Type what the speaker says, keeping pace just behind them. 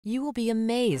You will be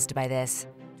amazed by this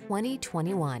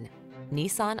 2021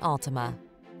 Nissan Altima.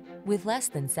 With less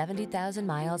than 70,000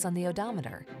 miles on the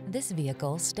odometer, this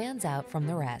vehicle stands out from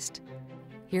the rest.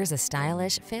 Here's a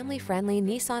stylish, family-friendly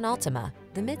Nissan Altima,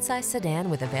 the midsize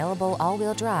sedan with available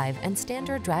all-wheel drive and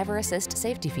standard driver assist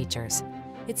safety features.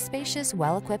 Its spacious,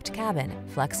 well-equipped cabin,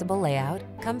 flexible layout,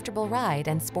 comfortable ride,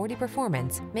 and sporty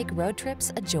performance make road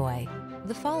trips a joy.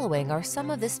 The following are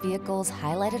some of this vehicle's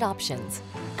highlighted options: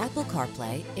 Apple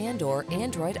CarPlay and/or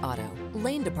Android Auto,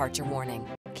 lane departure warning,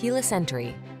 keyless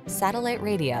entry, satellite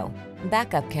radio,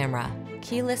 backup camera,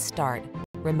 keyless start,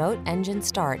 remote engine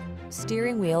start,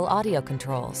 steering wheel audio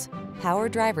controls, power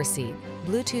driver seat,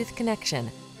 Bluetooth connection.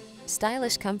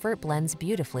 Stylish comfort blends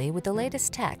beautifully with the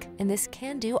latest tech in this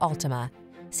can-do Altima.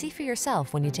 See for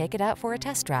yourself when you take it out for a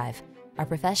test drive. Our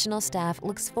professional staff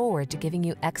looks forward to giving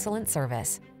you excellent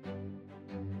service.